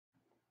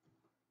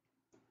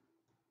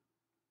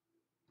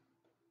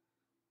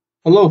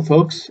Hello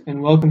folks,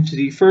 and welcome to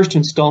the first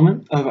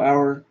installment of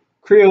our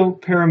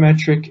Creo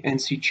Parametric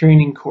NC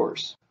training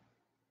course.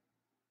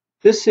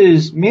 This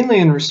is mainly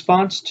in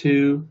response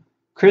to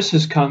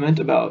Chris's comment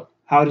about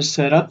how to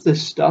set up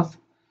this stuff,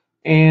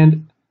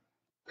 and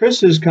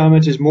Chris's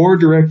comment is more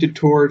directed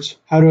towards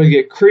how do I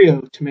get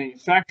Creo to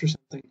manufacture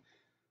something,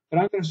 but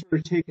I'm going to sort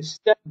of take a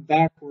step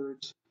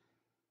backwards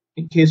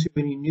in case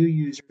we have any new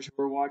users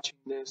who are watching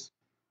this,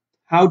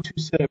 how to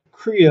set up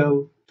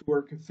Creo to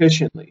work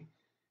efficiently.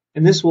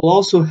 And this will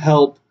also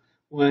help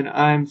when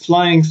I'm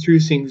flying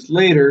through things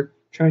later,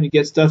 trying to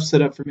get stuff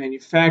set up for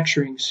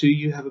manufacturing, so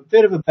you have a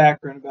bit of a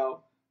background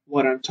about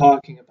what I'm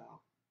talking about.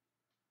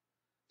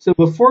 So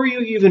before you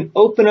even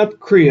open up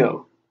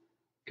Creo,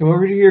 come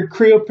over to your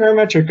Creo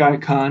Parametric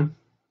icon,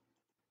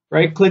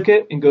 right-click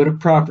it, and go to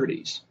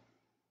Properties.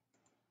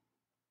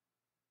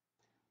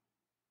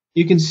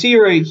 You can see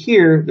right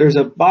here, there's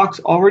a box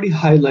already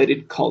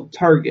highlighted called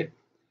Target.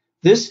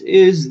 This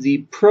is the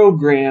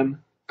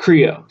program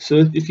Creo.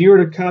 So if you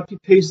were to copy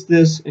paste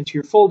this into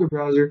your folder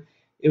browser,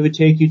 it would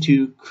take you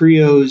to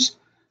Creo's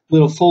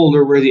little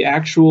folder where the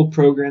actual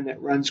program that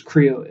runs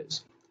Creo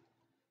is.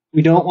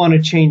 We don't want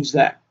to change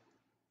that.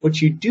 What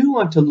you do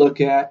want to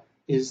look at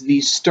is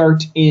the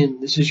start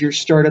in. This is your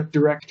startup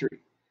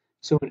directory.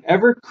 So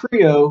whenever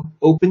Creo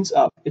opens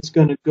up, it's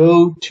going to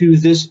go to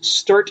this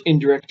start in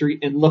directory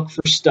and look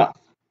for stuff.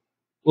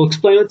 We'll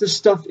explain what this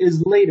stuff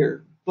is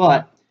later,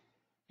 but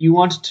you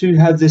want to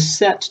have this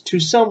set to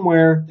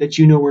somewhere that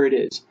you know where it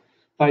is.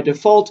 By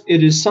default,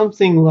 it is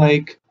something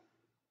like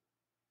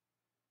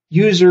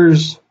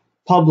users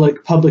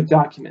public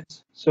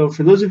documents. So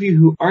for those of you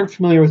who aren't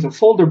familiar with a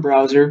folder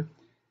browser,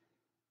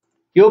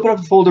 you open up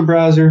a folder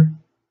browser,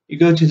 you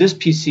go to this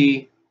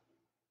PC,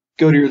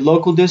 go to your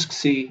local disk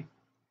C,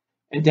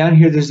 and down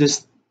here there's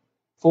this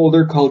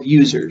folder called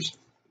users.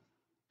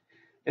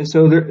 And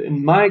so there,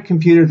 in my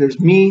computer, there's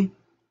me,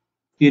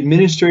 the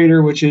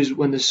administrator, which is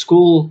when the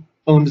school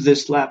owned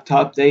this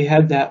laptop, they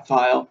had that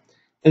file,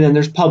 and then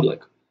there's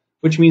public,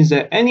 which means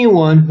that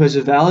anyone who has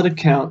a valid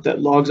account that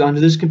logs onto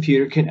this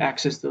computer can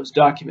access those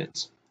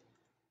documents.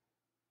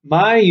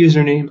 My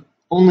username,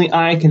 only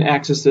I can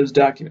access those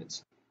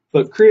documents,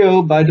 but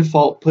Creo by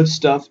default puts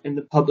stuff in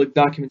the public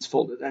documents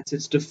folder. That's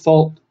its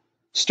default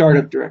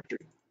startup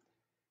directory.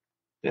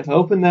 If I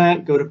open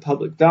that, go to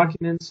public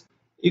documents,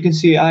 you can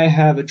see I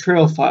have a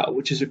trail file,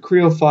 which is a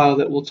Creo file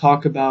that we'll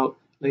talk about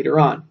later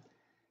on.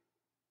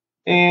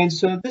 And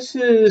so this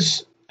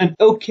is an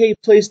okay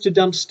place to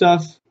dump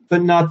stuff,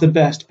 but not the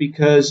best,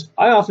 because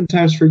I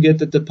oftentimes forget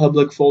that the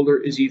public folder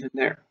is even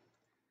there.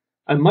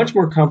 I'm much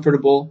more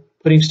comfortable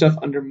putting stuff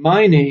under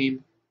my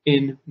name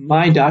in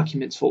my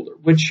documents folder,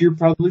 which you're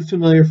probably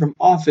familiar from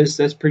Office.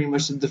 That's pretty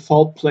much the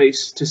default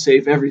place to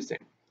save everything.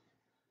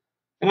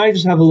 And I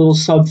just have a little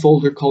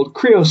subfolder called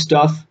Creo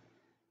stuff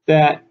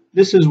that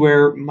this is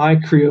where my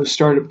Creo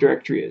startup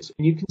directory is.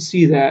 And you can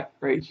see that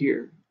right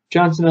here,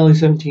 Johnson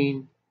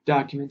LE17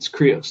 documents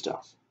Creo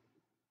stuff.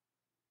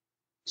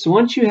 So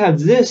once you have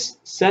this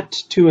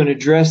set to an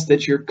address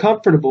that you're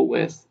comfortable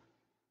with,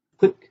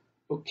 click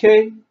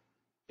OK,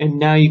 and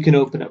now you can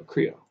open up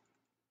Creo.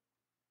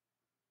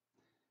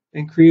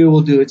 And Creo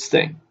will do its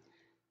thing.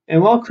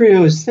 And while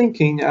Creo is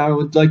thinking, I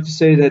would like to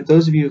say that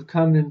those of you who have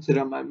commented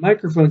on my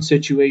microphone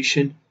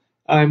situation,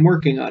 I'm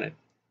working on it.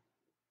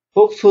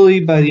 Hopefully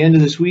by the end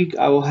of this week,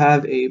 I will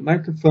have a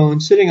microphone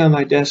sitting on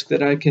my desk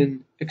that I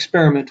can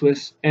experiment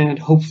with and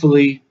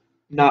hopefully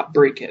not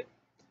break it.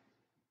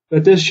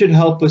 But this should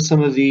help with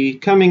some of the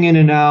coming in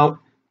and out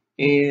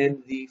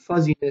and the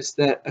fuzziness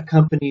that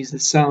accompanies the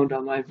sound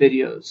on my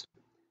videos.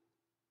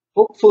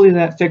 Hopefully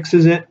that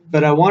fixes it,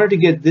 but I wanted to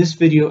get this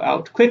video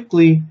out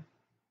quickly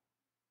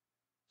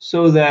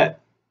so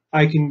that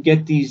I can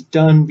get these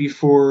done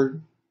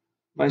before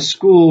my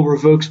school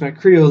revokes my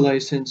Creo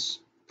license,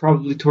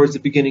 probably towards the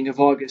beginning of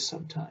August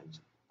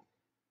sometimes.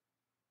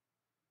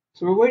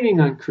 So we're waiting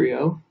on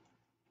Creo.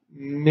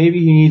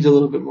 Maybe he needs a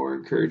little bit more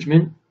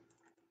encouragement.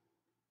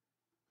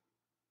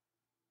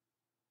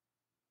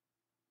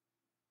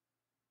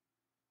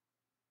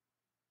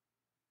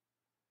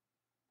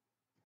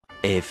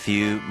 A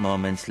few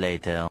moments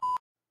later.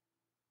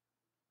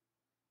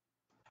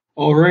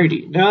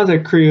 Alrighty, now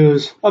that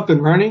Creo's up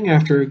and running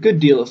after a good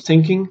deal of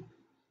thinking,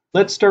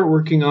 let's start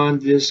working on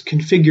this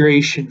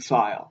configuration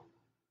file.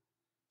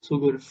 So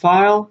we'll go to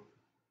File,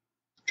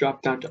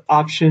 drop down to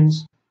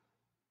Options,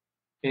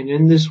 and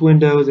in this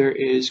window there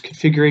is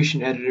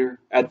Configuration Editor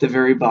at the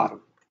very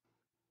bottom.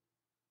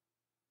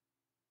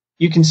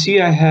 You can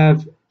see I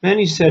have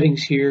many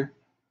settings here.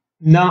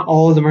 Not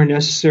all of them are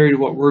necessary to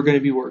what we're going to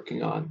be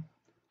working on.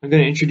 I'm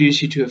going to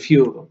introduce you to a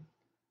few of them.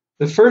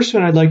 The first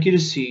one I'd like you to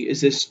see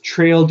is this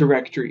trail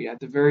directory at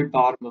the very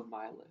bottom of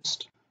my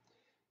list.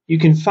 You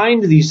can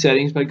find these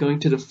settings by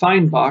going to the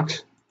Find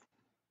box,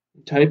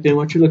 and type in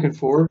what you're looking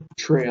for,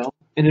 trail,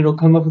 and it'll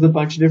come up with a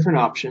bunch of different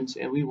options,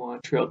 and we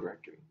want trail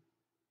directory.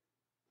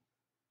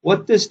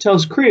 What this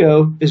tells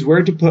Creo is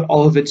where to put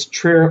all of its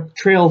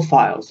trail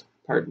files,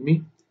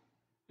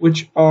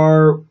 which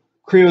are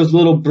Creo's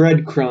little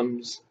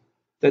breadcrumbs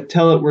that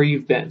tell it where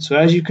you've been. So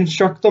as you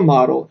construct the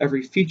model,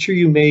 every feature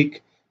you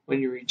make,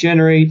 when you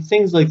regenerate,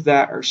 things like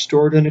that are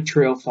stored in a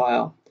trail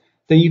file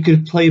that you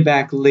could play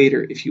back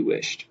later if you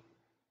wished.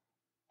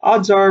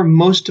 Odds are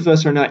most of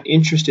us are not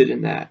interested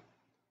in that.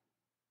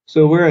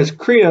 So whereas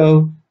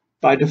Creo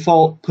by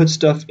default puts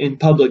stuff in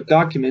public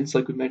documents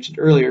like we mentioned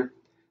earlier,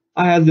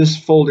 I have this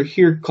folder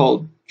here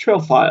called trail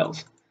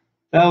files.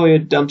 That way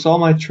it dumps all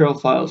my trail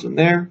files in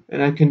there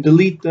and I can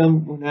delete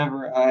them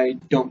whenever I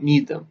don't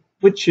need them,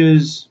 which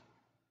is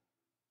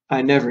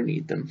I never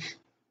need them.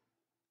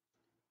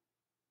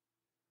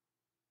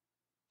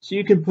 So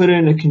you can put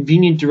in a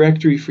convenient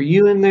directory for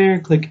you in there,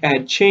 click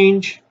add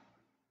change,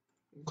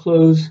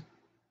 close,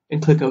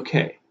 and click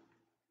OK.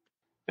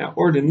 Now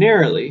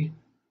ordinarily,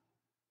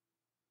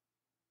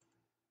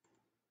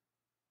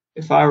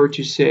 if I were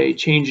to say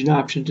change an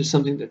option to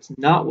something that's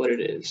not what it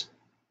is,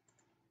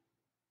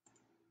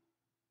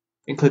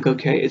 and click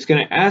OK, it's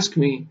going to ask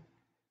me,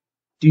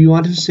 do you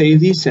want to save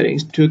these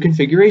settings to a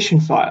configuration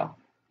file?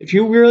 If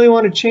you really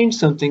want to change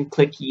something,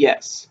 click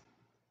yes.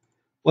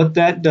 What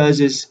that does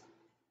is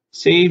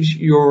saves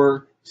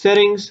your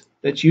settings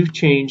that you've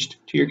changed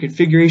to your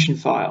configuration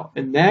file,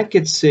 and that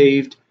gets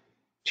saved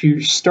to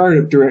your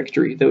startup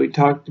directory that we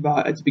talked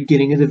about at the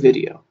beginning of the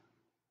video.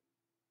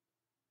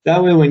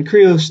 That way when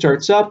Creo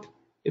starts up,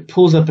 it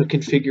pulls up a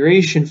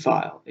configuration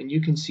file, and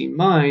you can see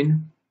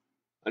mine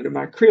under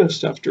my Creo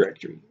stuff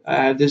directory. I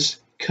have this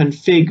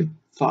config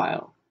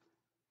file.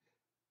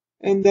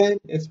 And then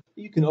if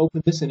you can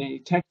open this in any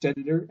text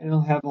editor and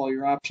it'll have all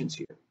your options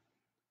here.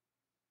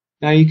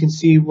 Now you can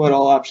see what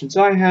all options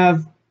I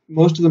have.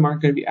 Most of them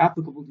aren't going to be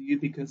applicable to you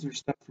because they're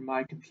stuff from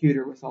my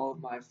computer with all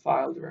of my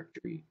file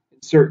directory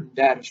and certain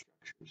data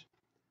structures.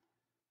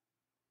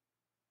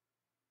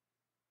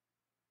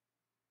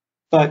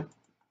 But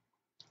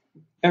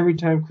every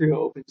time Creo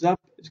opens up,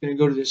 it's going to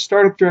go to this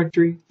startup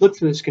directory, look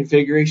for this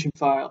configuration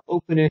file,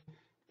 open it,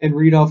 and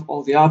read off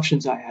all the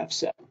options I have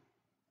set.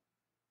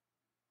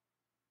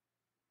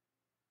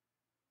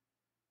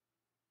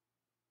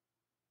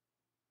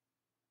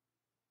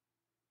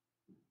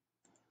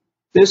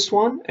 This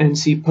one,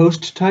 NC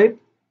post type,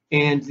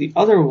 and the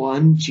other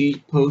one,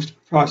 G post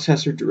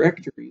processor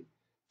directory,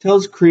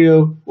 tells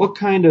Creo what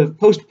kind of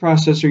post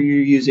processor you're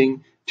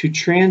using to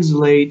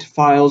translate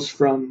files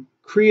from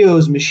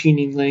Creo's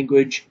machining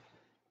language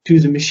to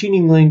the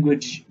machining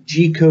language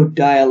G-code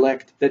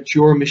dialect that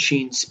your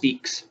machine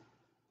speaks.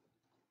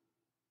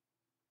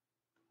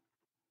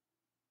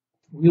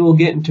 We will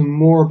get into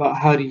more about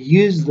how to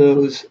use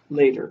those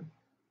later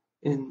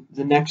in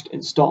the next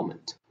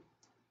installment.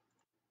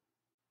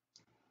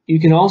 You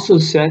can also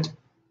set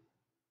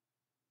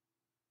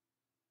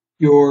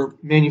your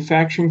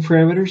manufacturing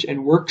parameters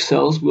and work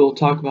cells. We'll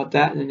talk about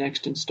that in the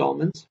next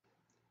installments.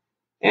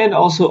 And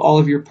also all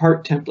of your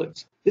part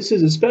templates. This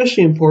is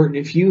especially important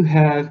if you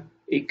have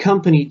a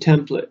company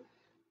template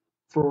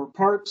for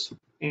parts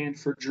and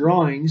for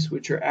drawings,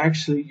 which are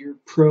actually your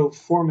pro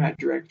format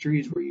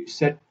directories where you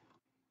set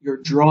your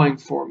drawing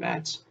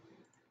formats.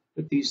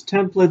 But these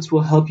templates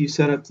will help you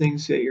set up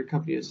things. Say your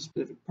company has a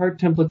specific part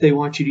template they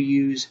want you to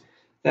use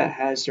that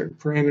has certain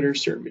parameters,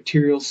 certain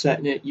materials set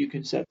in it. You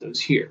can set those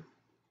here.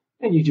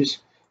 And you just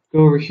go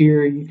over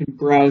here and you can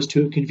browse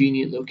to a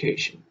convenient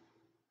location.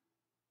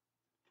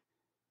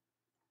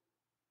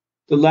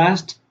 The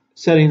last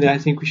setting that I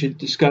think we should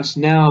discuss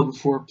now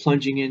before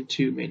plunging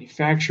into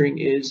manufacturing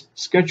is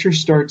Sketcher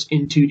starts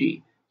in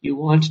 2D. You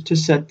want to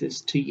set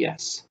this to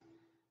yes.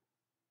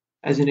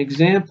 As an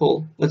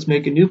example, let's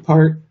make a new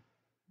part,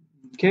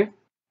 okay?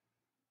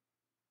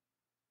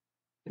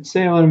 And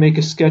say I want to make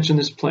a sketch on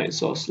this plane.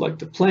 So I'll select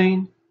the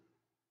plane,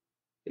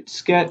 hit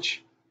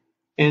sketch,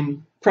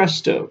 and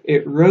presto,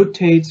 it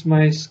rotates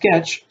my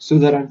sketch so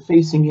that I'm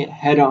facing it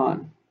head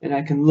on and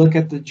I can look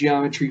at the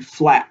geometry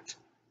flat.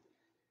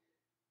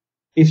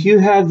 If you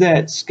have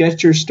that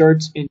Sketcher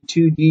starts in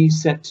 2D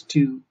set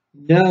to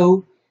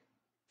no,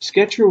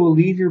 Sketcher will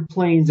leave your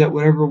planes at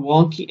whatever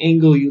wonky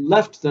angle you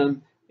left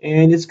them,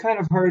 and it's kind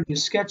of hard to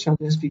sketch on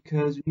this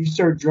because when you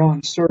start drawing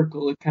a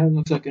circle, it kind of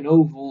looks like an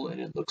oval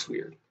and it looks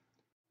weird.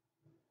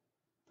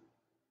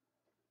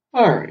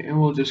 Alright,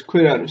 and we'll just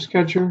quit out of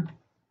Sketcher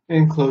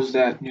and close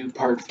that new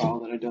part file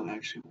that I don't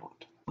actually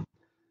want.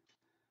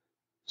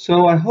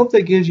 So I hope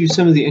that gives you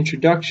some of the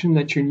introduction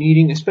that you're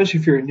needing, especially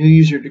if you're a new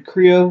user to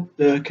Creo.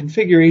 The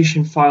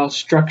configuration file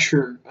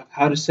structure of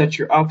how to set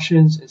your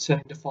options and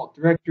setting default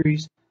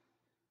directories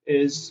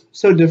is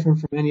so different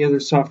from any other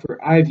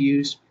software I've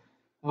used.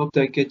 I hope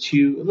that gets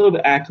you a little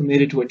bit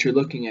acclimated to what you're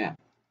looking at.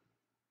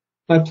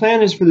 My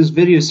plan is for this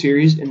video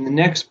series in the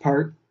next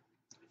part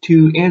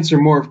to answer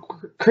more of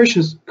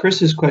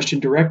Chris's question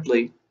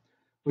directly,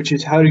 which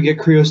is how to get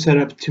Creo set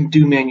up to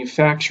do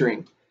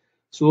manufacturing.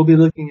 So we'll be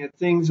looking at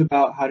things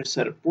about how to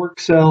set up work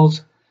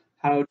cells,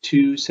 how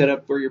to set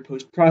up where your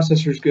post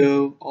processors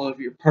go, all of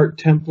your part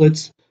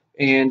templates,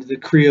 and the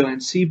Creo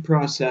NC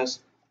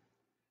process.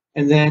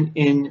 And then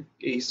in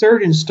a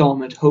third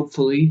installment,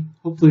 hopefully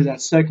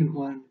that second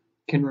one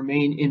can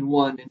remain in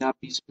one and not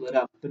be split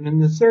up. But in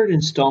the third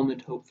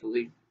installment,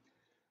 hopefully,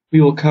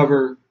 we will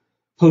cover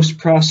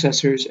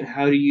post-processors and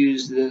how to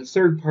use the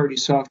third-party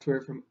software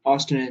from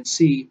Austin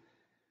NC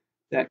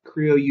that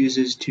Creo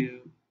uses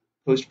to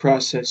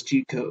post-process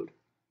G-code.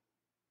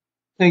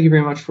 Thank you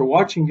very much for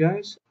watching,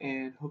 guys,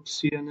 and hope to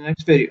see you in the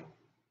next video.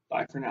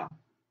 Bye for now.